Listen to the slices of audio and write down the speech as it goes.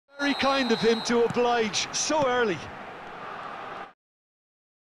Very kind of him to oblige so early.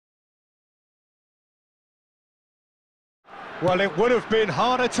 Well, it would have been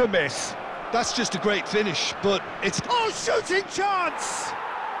harder to miss. That's just a great finish, but it's... Oh, shooting chance!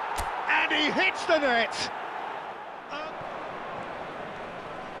 And he hits the net.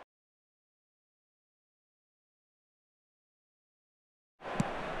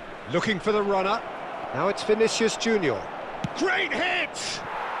 Looking for the runner. Now it's Vinicius Junior. Great hit!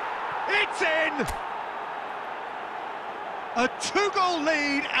 It's in! A 2-goal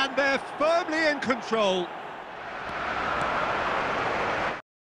lead, and they're firmly in control.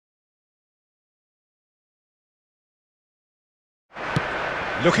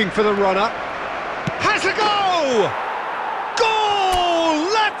 Looking for the runner. Has a go! Goal!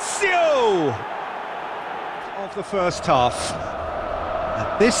 Lazio! Of the first half.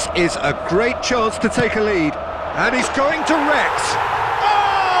 And this is a great chance to take a lead. And he's going to Rex.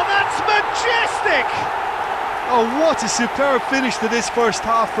 Oh, that's majestic! Oh, what a superb finish to this first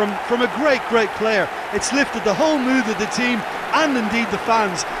half from a great player. It's lifted the whole mood of the team and indeed the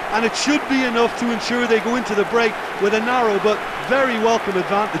fans, and it should be enough to ensure they go into the break with a narrow but very welcome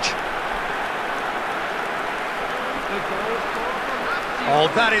advantage. Oh,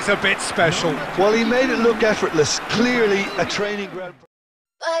 that is a bit special. Well, he made it look effortless, clearly a training ground.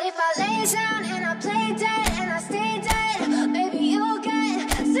 But if I lay down and I play dead and I stay dead, maybe you'll get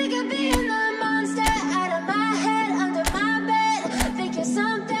sick of being the monster out of my head, under my bed, thinking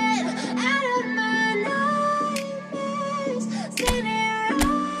something out of my nightmares, standing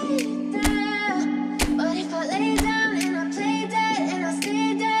right there. But if I lay down and I play dead and I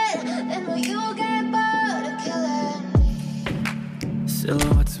stay dead, then will you get bored of killing me?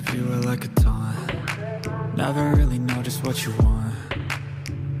 Silhouettes of you are like a taunt. Never really know just what you want.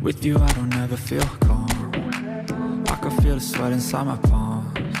 With you I don't ever feel calm. I can feel the sweat inside my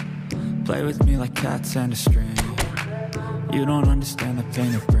palms. Play with me like cats and a string. You don't understand the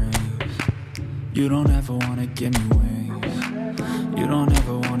pain it brings. You don't ever wanna give me wings. You don't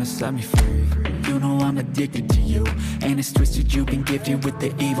ever wanna set me free. You know I'm addicted to you, and it's twisted, you've been gifted with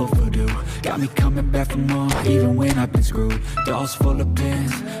the evil voodoo. Got me coming back for more, even when I've been screwed. Dolls full of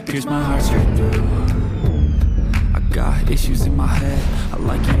pins, pierce my heart straight through. Got issues in my head, I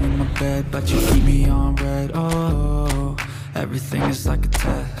like you in my bed, but you keep me on red. Oh, everything is like a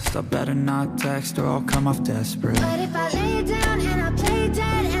test. I better not text or I'll come off desperate. But if I lay down and I play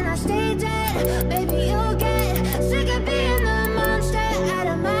dead and I stay dead, maybe you'll get sick of being the monster out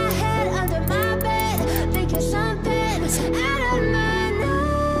of my head, under my bed, thinking something out of my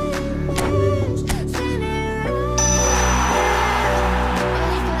nightmares, standing right there.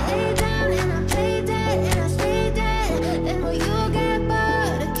 But if I lay down and I play dead and I stay dead, then will you get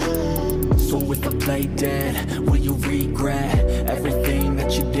bored of killing? So if I play dead, will you regret everything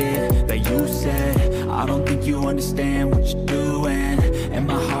that you did, that you said? I don't think you understand what you're doing, and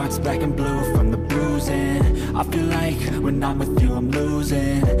my heart's black and blue from the bruising. I feel like when I'm with you I'm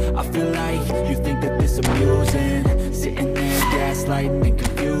losing. I feel like you think that this amusing, sitting there gaslighting and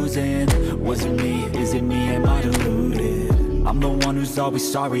confusing. Was it me? Is it me? Am I deluded? I'm the one who's always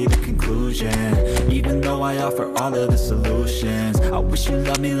sorry, the conclusion. Even though I offer all of the solutions, I wish you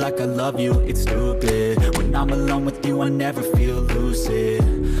loved me like I love you, it's stupid. When I'm alone with you I never feel lucid.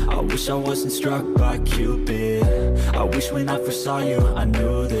 I wish I wasn't struck by Cupid. I wish when I first saw you I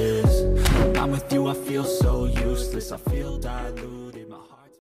knew this. When I'm with you I feel so useless, I feel diluted.